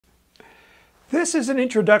This is an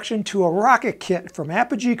introduction to a rocket kit from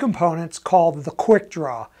Apogee Components called the Quick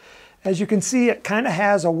Draw. As you can see, it kind of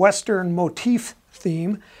has a Western motif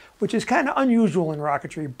theme, which is kind of unusual in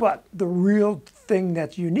rocketry, but the real thing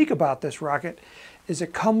that's unique about this rocket is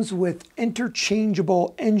it comes with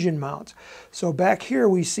interchangeable engine mounts. So back here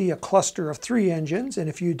we see a cluster of 3 engines, and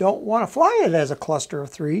if you don't want to fly it as a cluster of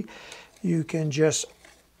 3, you can just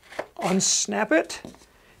unsnap it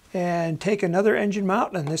and take another engine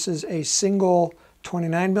mount, and this is a single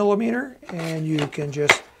 29 millimeter, and you can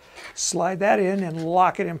just slide that in and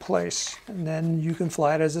lock it in place, and then you can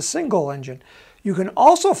fly it as a single engine. You can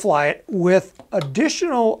also fly it with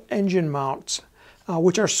additional engine mounts,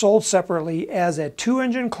 which are sold separately as a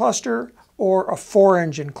 2-engine cluster or a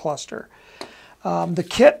 4-engine cluster. The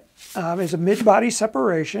kit is a mid-body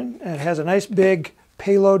separation, and it has a nice big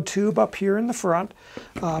payload tube up here in the front.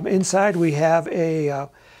 Inside we have a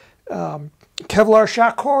Kevlar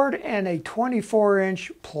shock cord and a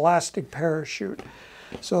 24-inch plastic parachute.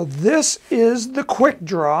 So this is the Quick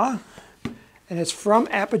Draw, and it's from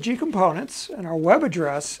Apogee Components, and our web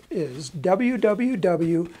address is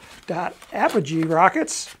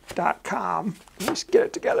www.apogeerockets.com. Let's get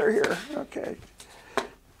it together here. Okay,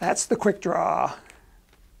 that's the Quick Draw.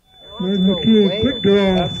 Quick Draw.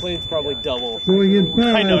 That plane's probably double. Going in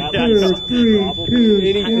 5, I know, 4, 3, 2,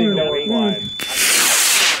 anything 1. that would fly.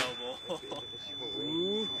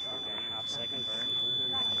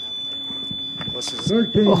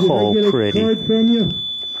 Oh, pretty. Card from you.